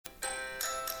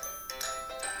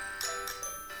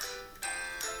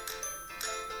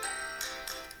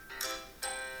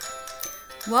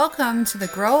Welcome to the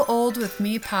Grow Old With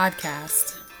Me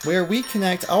podcast, where we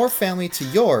connect our family to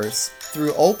yours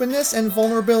through openness and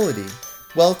vulnerability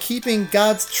while keeping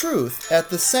God's truth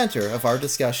at the center of our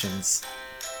discussions.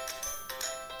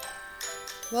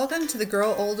 Welcome to the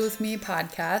Grow Old With Me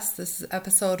podcast. This is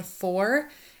episode 4,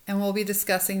 and we'll be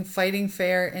discussing fighting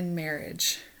fair in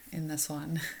marriage in this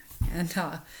one. And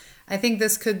I think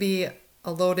this could be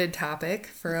a loaded topic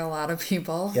for a lot of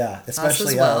people. Yeah,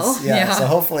 especially us. us. Yeah. So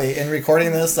hopefully in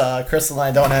recording this, Crystal and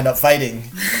I don't end up fighting.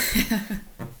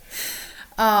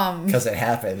 Because it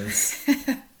happens.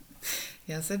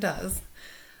 Yes, it does.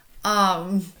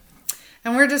 And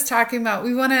we're just talking about,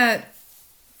 we want to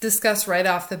discuss right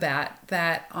off the bat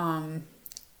that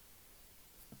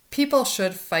people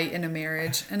should fight in a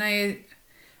marriage. And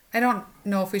I don't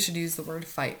know if we should use the word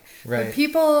fight. Right. But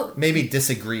people maybe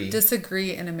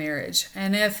disagree in a marriage.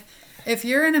 And if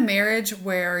you're in a marriage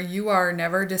where you are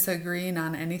never disagreeing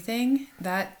on anything,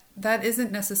 that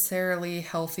isn't necessarily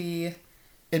healthy.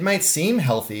 It might seem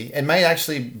healthy. It might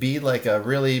actually be like a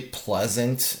really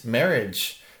pleasant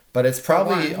marriage, but it's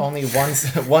probably only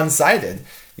one-sided.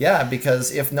 Yeah,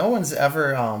 because if no one's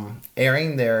ever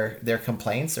airing their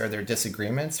complaints or their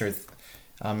disagreements or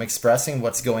expressing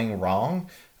what's going wrong,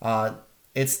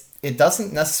 it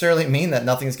doesn't necessarily mean that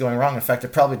nothing's going wrong. In fact,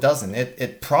 it probably doesn't.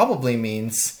 It probably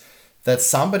means that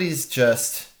somebody's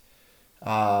just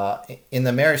in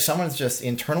the marriage, someone's just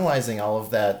internalizing all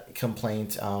of that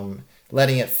complaint,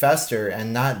 letting it fester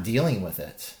and not dealing with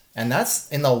it. And that's,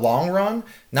 in the long run,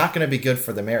 not going to be good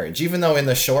for the marriage. Even though in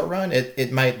the short run,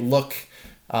 it might look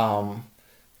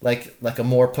like a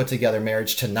more put together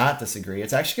marriage to not disagree.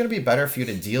 It's actually going to be better for you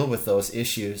to deal with those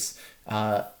issues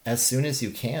as soon as you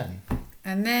can.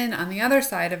 And then on the other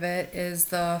side of it is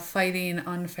the fighting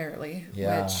unfairly,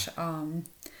 yeah. Which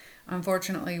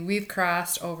unfortunately we've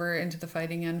crossed over into the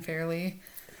fighting unfairly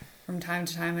from time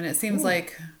to time. And it seems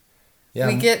like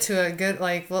we get to a good,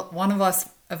 like, one of us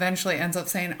eventually ends up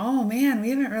saying, oh man, we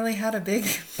haven't really had a big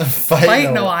fight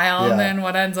in a while. Yeah. And then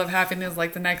what ends up happening is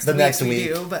like the next week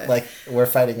we do. But like we're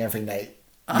fighting every night.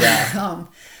 Yeah.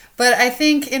 But I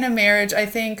think in a marriage,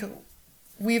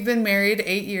 we've been married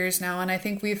 8 years now, and I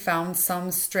think we've found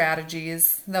some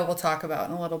strategies that we'll talk about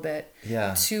in a little bit.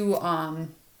 Yeah.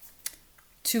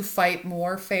 To fight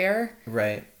more fair.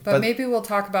 Right. But maybe we'll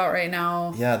talk about right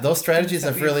now. Yeah, those strategies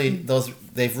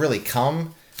they've really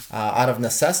come out of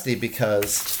necessity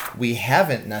because we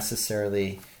haven't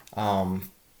necessarily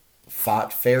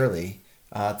fought fairly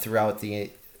throughout the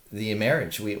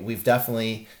marriage. We've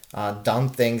definitely done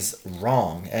things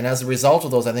wrong, and as a result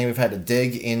of those, I think we've had to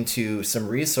dig into some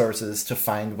resources to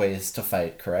find ways to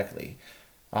fight correctly.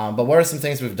 But what are some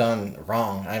things we've done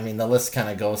wrong? I mean, the list kind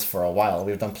of goes for a while.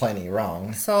 We've done plenty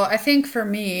wrong. So I think for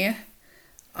me,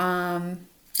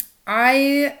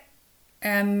 I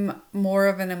am more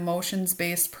of an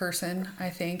emotions-based person, I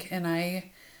think, and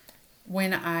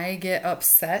when I get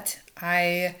upset,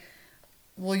 I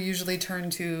will usually turn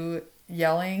to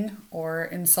yelling or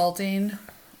insulting.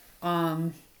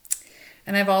 And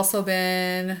I've also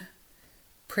been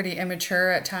pretty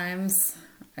immature at times.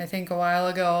 I think a while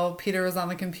ago, Peter was on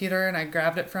the computer and I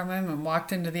grabbed it from him and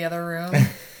walked into the other room.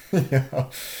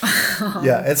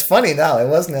 Yeah, it's funny now. It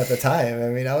wasn't at the time. I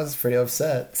mean, I was pretty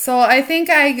upset. So I think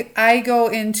I go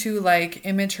into like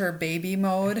immature baby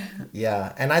mode.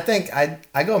 Yeah, and I think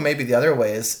I go maybe the other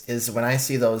way is when I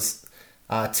see those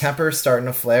tempers starting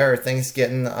to flare or things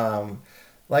getting the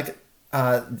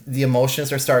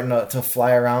emotions are starting to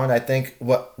fly around. I think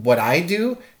what I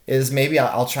do is maybe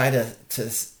I'll try to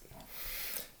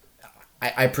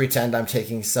I pretend I'm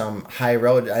taking some high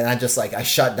road, and I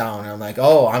shut down. I'm like,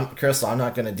 Crystal, I'm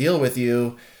not going to deal with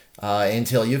you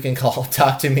until you can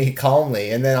talk to me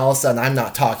calmly. And then all of a sudden I'm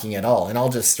not talking at all. And I'll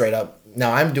just straight up,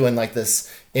 now I'm doing like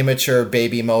this immature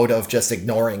baby mode of just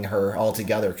ignoring her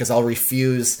altogether, because I'll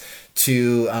refuse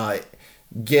to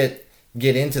get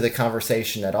into the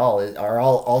conversation at all, or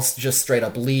I'll just straight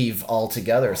up leave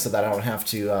altogether so that I don't have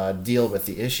to deal with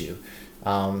the issue.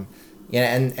 And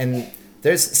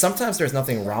sometimes there's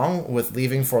nothing wrong with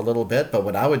leaving for a little bit, but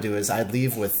what I would do is I'd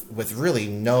leave with really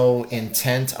no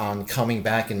intent on coming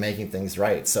back and making things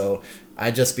right. So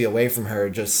I'd just be away from her,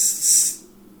 just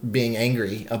being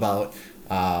angry about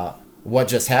what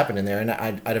just happened in there, and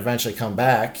I'd eventually come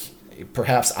back,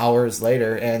 perhaps hours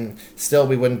later, and still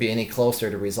we wouldn't be any closer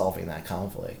to resolving that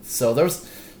conflict. So there's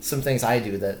some things I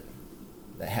do that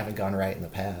haven't gone right in the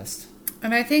past.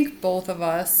 And I think both of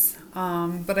us,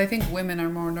 but I think women are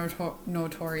more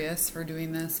notorious for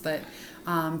doing this, but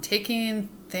taking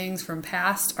things from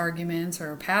past arguments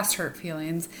or past hurt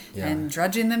feelings and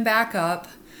dredging them back up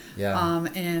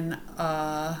in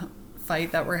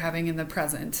fight that we're having in the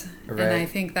present. Right. And I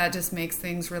think that just makes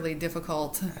things really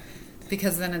difficult,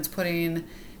 because then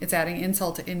it's adding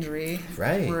insult to injury.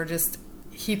 Right. We're just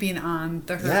heaping on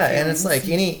the hurt Yeah, feelings. and it's like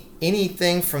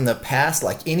anything from the past,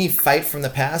 like any fight from the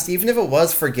past, even if it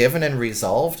was forgiven and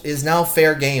resolved, is now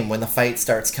fair game when the fight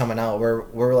starts coming out.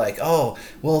 We're like, oh,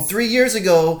 well, 3 years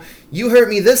ago you hurt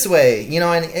me this way,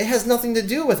 and it has nothing to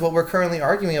do with what we're currently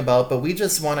arguing about, but we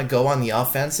just want to go on the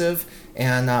offensive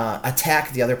and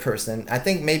attack the other person. I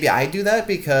think maybe I do that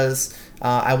because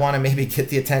I want to maybe get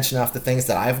the attention off the things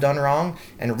that I've done wrong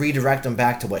and redirect them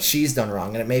back to what she's done wrong,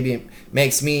 and it maybe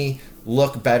makes me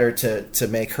look better to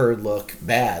make her look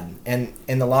bad. And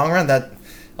in the long run,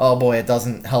 it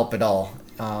doesn't help at all.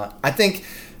 I think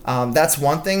that's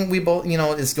one thing we both,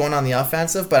 is going on the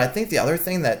offensive. But I think the other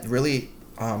thing that really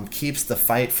keeps the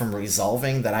fight from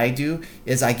resolving that I do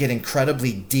is I get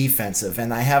incredibly defensive,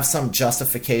 and I have some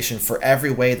justification for every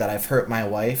way that I've hurt my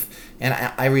wife, and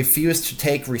I refuse to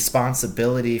take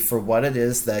responsibility for what it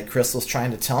is that Crystal's trying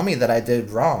to tell me that I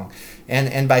did wrong.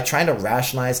 And by trying to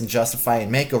rationalize and justify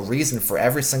and make a reason for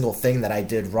every single thing that I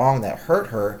did wrong that hurt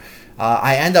her,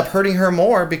 I end up hurting her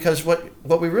more, because what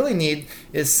we really need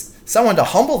is someone to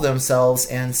humble themselves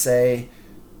and say,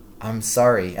 I'm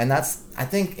sorry. And that's, I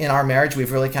think in our marriage,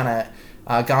 we've really kind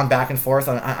of gone back and forth.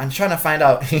 I'm trying to find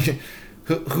out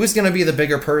who's going to be the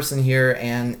bigger person here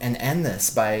and end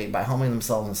this by humbling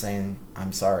themselves and saying,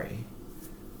 I'm sorry.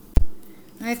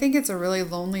 I think it's a really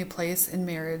lonely place in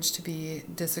marriage to be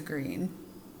disagreeing.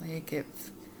 Like, it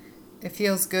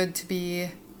feels good to be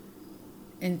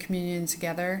in communion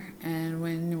together, and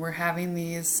when we're having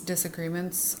these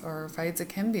disagreements or fights, it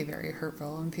can be very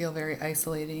hurtful and feel very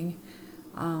isolating.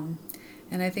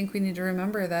 And I think we need to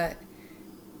remember that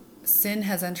sin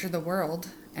has entered the world,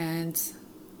 and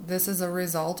this is a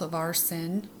result of our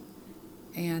sin,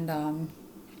 and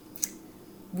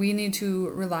we need to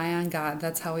rely on God.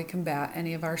 That's how we combat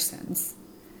any of our sins.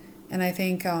 And I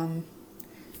think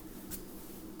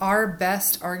our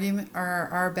best argument, or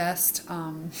our best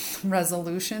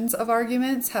resolutions of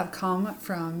arguments have come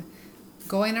from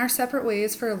going our separate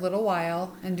ways for a little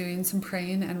while and doing some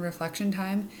praying and reflection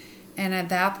time. And at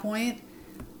that point,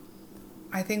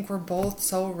 I think we're both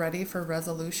so ready for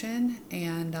resolution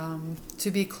and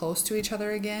to be close to each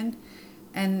other again.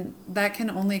 And that can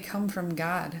only come from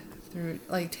God, through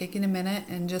like taking a minute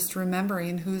and just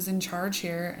remembering who's in charge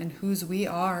here and whose we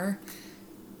are,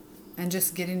 and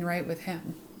just getting right with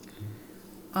Him.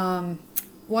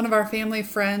 One of our family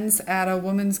friends at a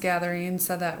women's gathering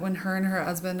said that when her and her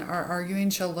husband are arguing,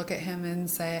 she'll look at him and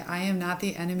say, I am not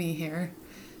the enemy here.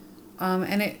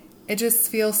 And it just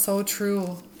feels so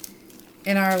true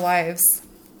in our lives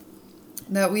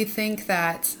that we think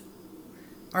that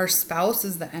our spouse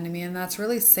is the enemy, and that's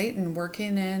really Satan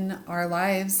working in our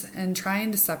lives and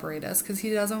trying to separate us, because he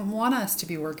doesn't want us to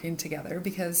be working together,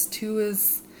 because two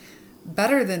is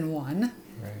better than one.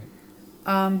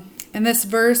 Right. In this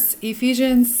verse,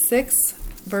 Ephesians 6,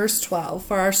 verse 12,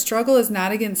 for our struggle is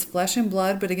not against flesh and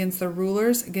blood, but against the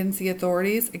rulers, against the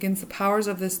authorities, against the powers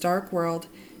of this dark world,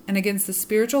 and against the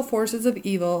spiritual forces of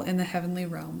evil in the heavenly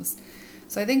realms.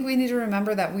 So I think we need to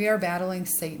remember that we are battling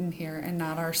Satan here and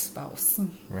not our spouse.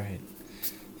 Right.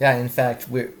 Yeah, in fact,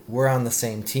 we're on the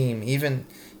same team, even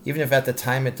if at the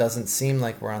time it doesn't seem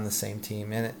like we're on the same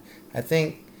team. And I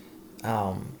think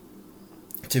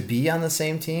to be on the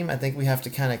same team, I think we have to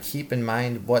kind of keep in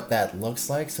mind what that looks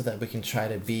like so that we can try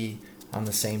to be on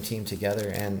the same team together.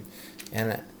 And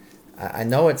I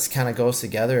know it's kind of goes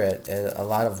together at a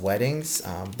lot of weddings,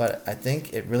 but I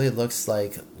think it really looks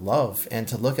like love. And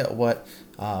to look at what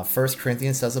 1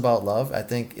 Corinthians says about love, I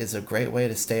think is a great way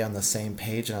to stay on the same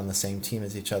page and on the same team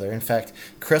as each other. In fact,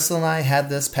 Crystal and I had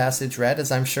this passage read,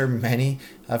 as I'm sure many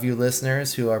of you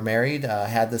listeners who are married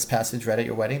had this passage read at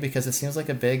your wedding, because it seems like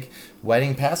a big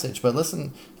wedding passage. But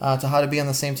listen to how to be on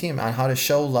the same team, on how to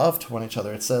show love to one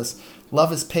another. It says,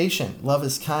 love is patient, love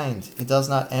is kind, it does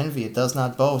not envy, it does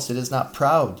not boast, it is not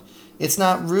proud, it's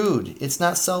not rude, it's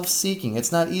not self-seeking,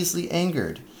 it's not easily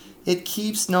angered, it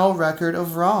keeps no record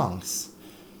of wrongs.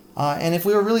 And if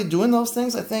we were really doing those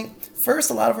things, I think first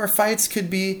a lot of our fights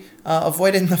could be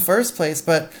avoided in the first place,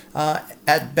 but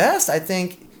at best I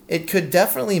think it could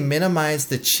definitely minimize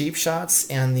the cheap shots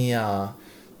and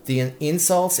the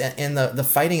insults and the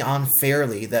fighting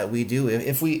unfairly that we do.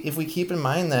 If we keep in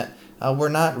mind that we're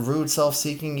not rude,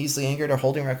 self-seeking, easily angered, or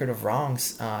holding record of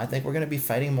wrongs, I think we're going to be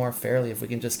fighting more fairly if we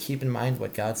can just keep in mind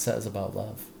what God says about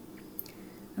love.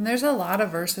 And there's a lot of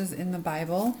verses in the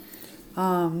Bible.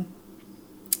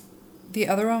 The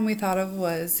other one we thought of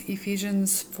was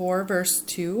Ephesians 4, verse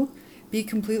 2. Be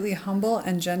completely humble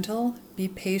and gentle. Be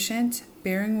patient,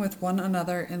 bearing with one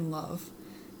another in love.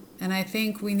 And I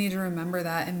think we need to remember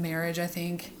that in marriage. I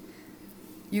think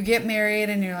you get married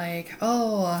and you're like,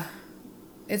 oh,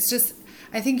 it's just,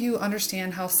 I think you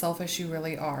understand how selfish you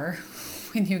really are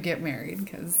when you get married,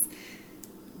 because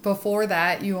before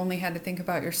that you only had to think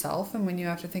about yourself, and when you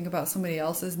have to think about somebody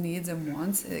else's needs and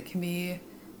wants, it can be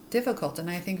difficult. And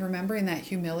I think remembering that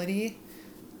humility,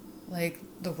 like,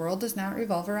 the world does not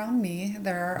revolve around me,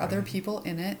 there are other people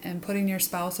in it, and putting your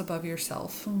spouse above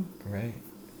yourself. Right.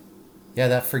 Yeah,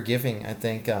 that forgiving. I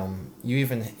think you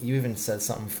even said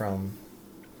something from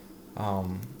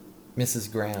Mrs.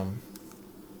 Graham.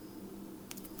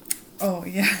 Oh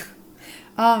yeah.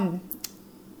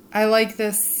 I like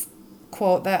this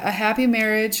quote that a happy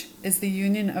marriage is the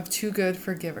union of two good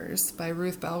forgivers, by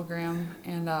Ruth Bell Graham,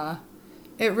 and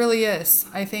it really is.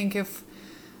 I think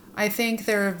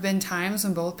there have been times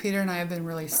when both Peter and I have been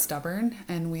really stubborn,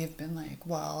 and we've been like,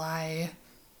 well,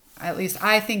 at least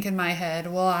I think in my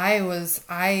head, well, I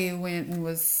went and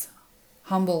was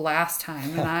humble last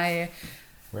time, and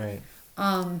right.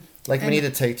 We need to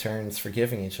take turns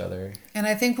forgiving each other. And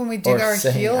I think when we dig our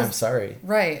heels, I'm sorry.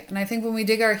 Right. And I think when we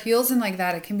dig our heels in like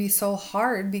that, it can be so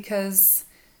hard because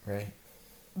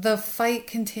the fight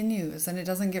continues and it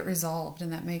doesn't get resolved,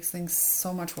 and that makes things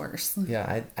so much worse.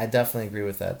 Yeah, I definitely agree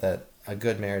with that a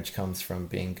good marriage comes from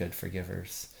being good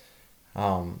forgivers.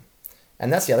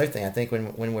 And that's the other thing. I think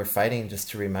when we're fighting, just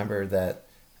to remember that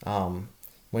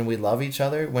when we love each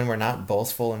other, when we're not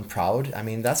boastful and proud, I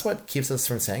mean, that's what keeps us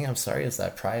from saying I'm sorry, is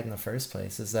that pride in the first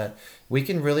place, is that we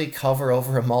can really cover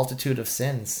over a multitude of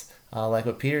sins. Like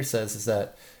what Peter says, is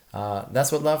that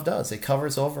that's what love does. It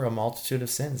covers over a multitude of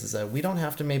sins, is that we don't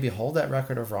have to maybe hold that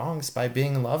record of wrongs. By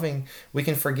being loving, we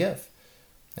can forgive.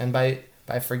 And by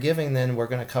forgiving, then we're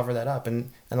going to cover that up. And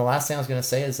the last thing I was going to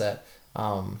say is that,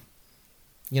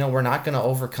 we're not going to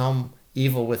overcome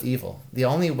evil with evil. The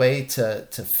only way to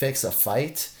fix a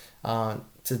fight,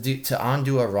 to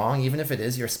undo a wrong, even if it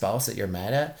is your spouse that you're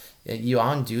mad at, you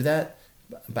undo that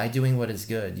by doing what is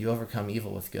good. You overcome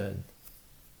evil with good.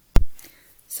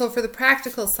 So for the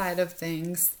practical side of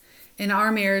things, in our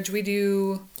marriage, we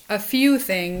do a few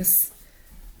things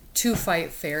to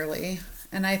fight fairly.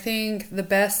 And I think the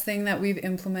best thing that we've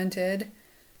implemented,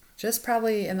 just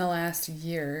probably in the last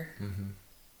year,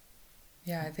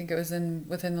 yeah, I think it was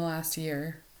within the last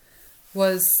year,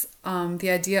 was the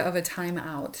idea of a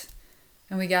timeout.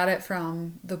 And we got it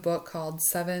from the book called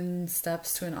 7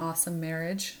 Steps to an Awesome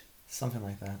Marriage. Something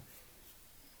like that.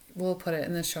 We'll put it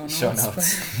in the show notes.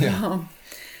 But, yeah.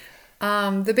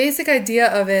 The basic idea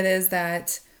of it is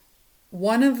that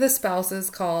one of the spouses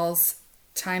calls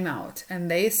timeout, and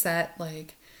they set,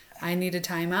 like, I need a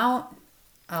timeout.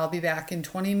 I'll be back in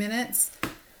 20 minutes.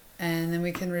 And then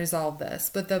we can resolve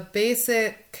this. But the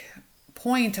basic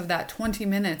point of that 20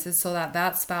 minutes is so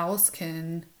that spouse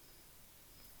can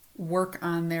work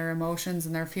on their emotions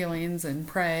and their feelings and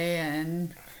pray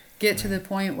and get to the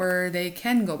point where they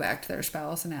can go back to their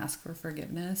spouse and ask for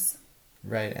forgiveness.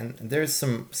 Right. And there's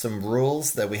some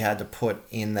rules that we had to put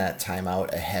in that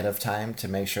timeout ahead of time to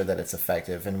make sure that it's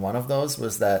effective. And one of those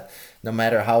was that no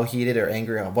matter how heated or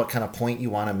angry or what kind of point you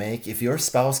want to make, if your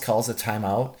spouse calls a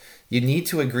timeout, you need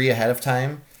to agree ahead of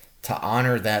time to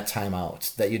honor that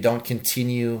timeout, that you don't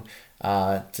continue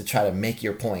to try to make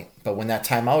your point. But when that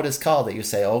timeout is called, that you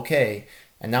say, okay,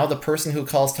 and now the person who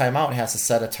calls timeout has to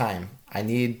set a time. I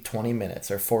need 20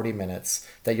 minutes or 40 minutes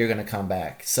that you're going to come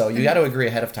back. So you got to agree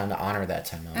ahead of time to honor that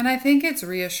timeout. And I think it's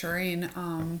reassuring.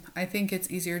 I think it's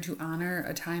easier to honor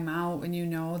a timeout when you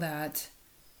know that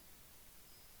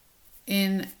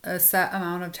in a set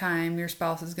amount of time, your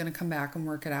spouse is going to come back and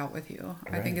work it out with you.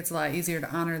 Right. I think it's a lot easier to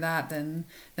honor that than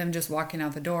them just walking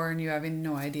out the door and you having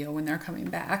no idea when they're coming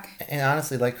back. And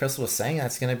honestly, like Crystal was saying,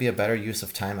 that's going to be a better use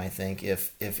of time, I think,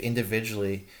 if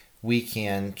individually we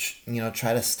can,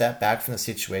 try to step back from the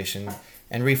situation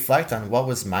and reflect on what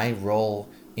was my role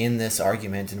in this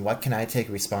argument and what can I take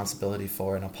responsibility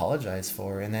for and apologize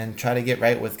for, and then try to get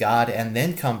right with God and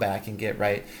then come back and get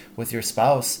right with your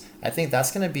spouse. I think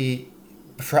that's going to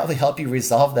probably help you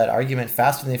resolve that argument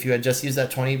faster than if you had just used that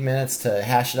 20 minutes to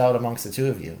hash it out amongst the two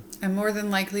of you. And more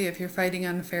than likely, if you're fighting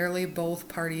unfairly, both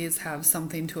parties have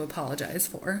something to apologize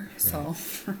for. Right. So,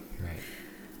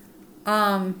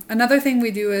 right. Another thing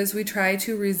we do is we try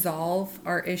to resolve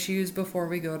our issues before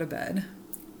we go to bed.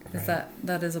 Right.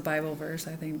 That is a Bible verse,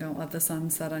 I think. Don't let the sun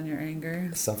set on your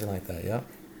anger. Something like that, yeah.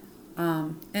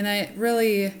 And I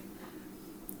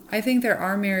think there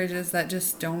are marriages that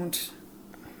just don't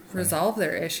resolve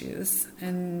their issues.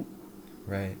 And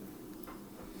right.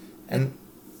 And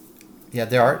yeah,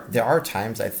 there are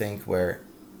times, I think, where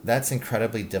that's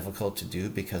incredibly difficult to do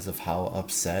because of how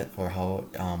upset or how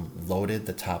loaded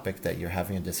the topic that you're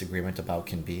having a disagreement about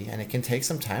can be. And it can take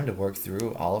some time to work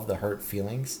through all of the hurt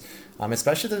feelings,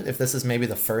 especially if this is maybe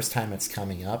the first time it's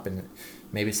coming up and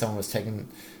maybe someone was taken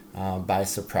by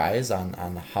surprise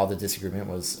on how the disagreement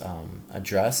was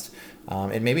addressed.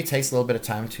 It maybe takes a little bit of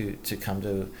time to come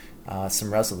to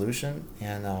some resolution,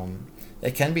 and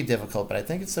it can be difficult, but I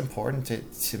think it's important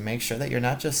to make sure that you're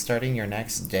not just starting your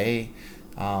next day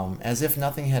as if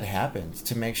nothing had happened,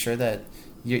 to make sure that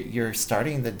you're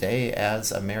starting the day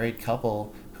as a married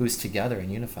couple who's together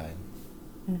and unified.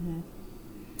 Mm-hmm.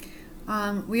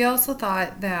 We also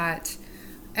thought that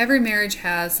every marriage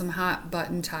has some hot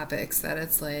button topics that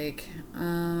it's like,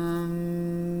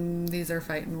 these are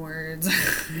fighting words.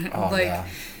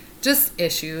 Just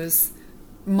issues.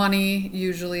 Money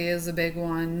usually is a big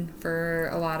one for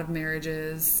a lot of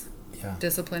marriages. Yeah.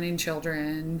 Disciplining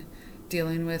children,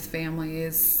 dealing with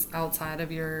families outside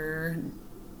of your,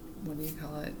 what do you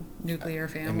call it? Nuclear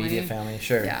family. Immediate family,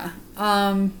 sure. Yeah.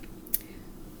 And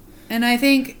I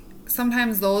think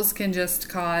sometimes those can just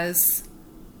cause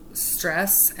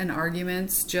stress and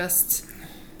arguments, just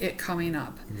it coming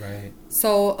up. Right.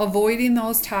 So avoiding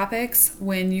those topics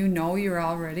when you know you're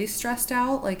already stressed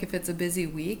out, like if it's a busy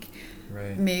week,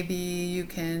 right, maybe you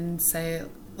can say,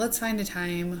 let's find a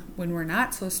time when we're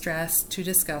not so stressed to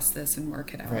discuss this and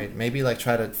work it out. Right. Maybe like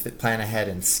try to plan ahead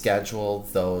and schedule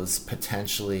those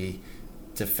potentially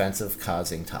defensive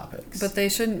causing topics. But they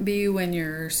shouldn't be when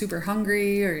you're super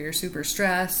hungry or you're super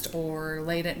stressed or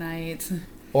late at night.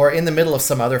 Or in the middle of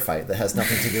some other fight that has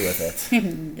nothing to do with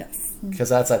it. Yes. Because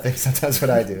that's, I think, sometimes what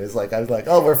I do. Is like, I was like,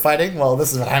 oh, we're fighting? Well,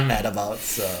 this is what I'm mad about,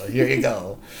 so here you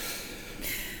go.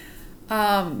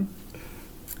 And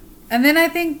then I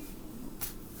think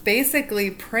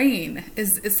basically praying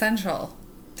is essential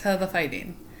to the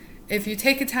fighting. If you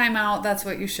take a time out, that's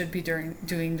what you should be doing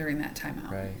during that time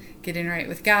out. Right. Getting right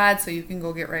with God so you can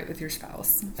go get right with your spouse.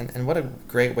 And what a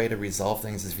great way to resolve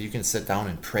things is if you can sit down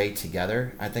and pray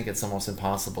together. I think it's almost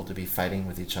impossible to be fighting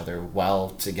with each other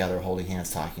while together, holding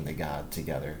hands, talking to God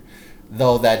together.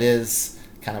 Though that is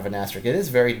kind of an asterisk. It is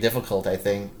very difficult, I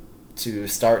think, to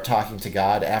start talking to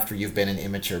God after you've been an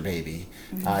immature baby.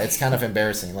 It's kind of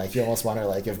embarrassing. Like, you almost wonder,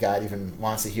 like, if God even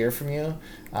wants to hear from you.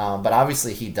 But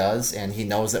obviously he does, and he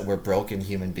knows that we're broken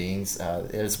human beings.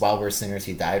 It is while we're sinners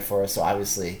he died for us. So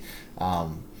obviously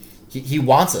he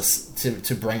wants us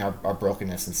to bring our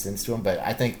brokenness and sins to him. But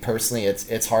I think personally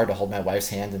it's hard to hold my wife's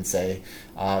hand and say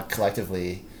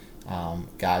collectively,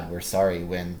 God, we're sorry,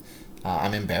 when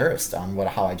I'm embarrassed on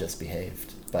how I just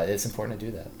behaved. But it's important to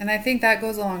do that. And I think that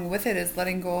goes along with it is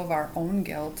letting go of our own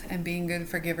guilt and being good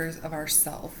forgivers of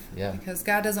ourselves. Yeah. Because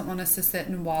God doesn't want us to sit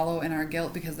and wallow in our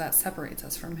guilt because that separates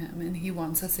us from him. And he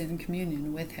wants us in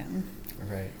communion with him.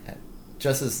 Right.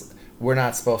 Just as we're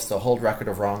not supposed to hold record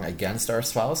of wrong against our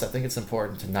spouse, I think it's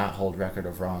important to not hold record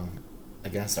of wrong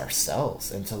against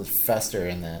ourselves and to fester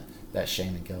in that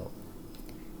shame and guilt.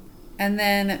 And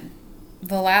then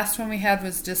the last one we had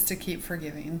was just to keep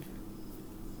forgiving.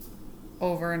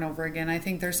 Over and over again. I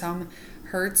think there's some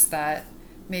hurts that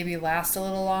maybe last a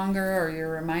little longer or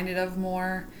you're reminded of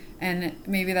more, and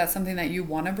maybe that's something that you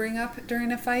want to bring up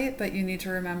during a fight, but you need to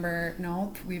remember,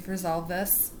 nope, we've resolved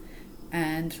this.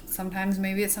 And sometimes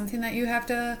maybe it's something that you have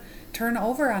to turn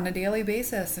over on a daily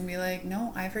basis and be like,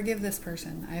 no, I forgive this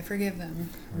person, I forgive them.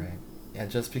 Right. Yeah,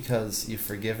 just because you've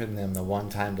forgiven them the one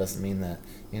time doesn't mean that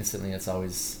instantly it's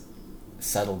always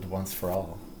settled once for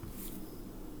all.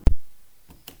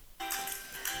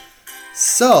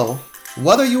 So,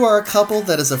 whether you are a couple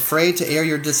that is afraid to air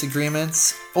your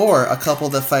disagreements or a couple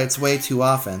that fights way too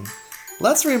often,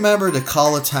 let's remember to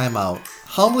call a timeout,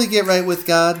 humbly get right with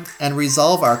God, and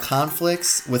resolve our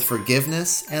conflicts with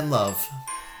forgiveness and love.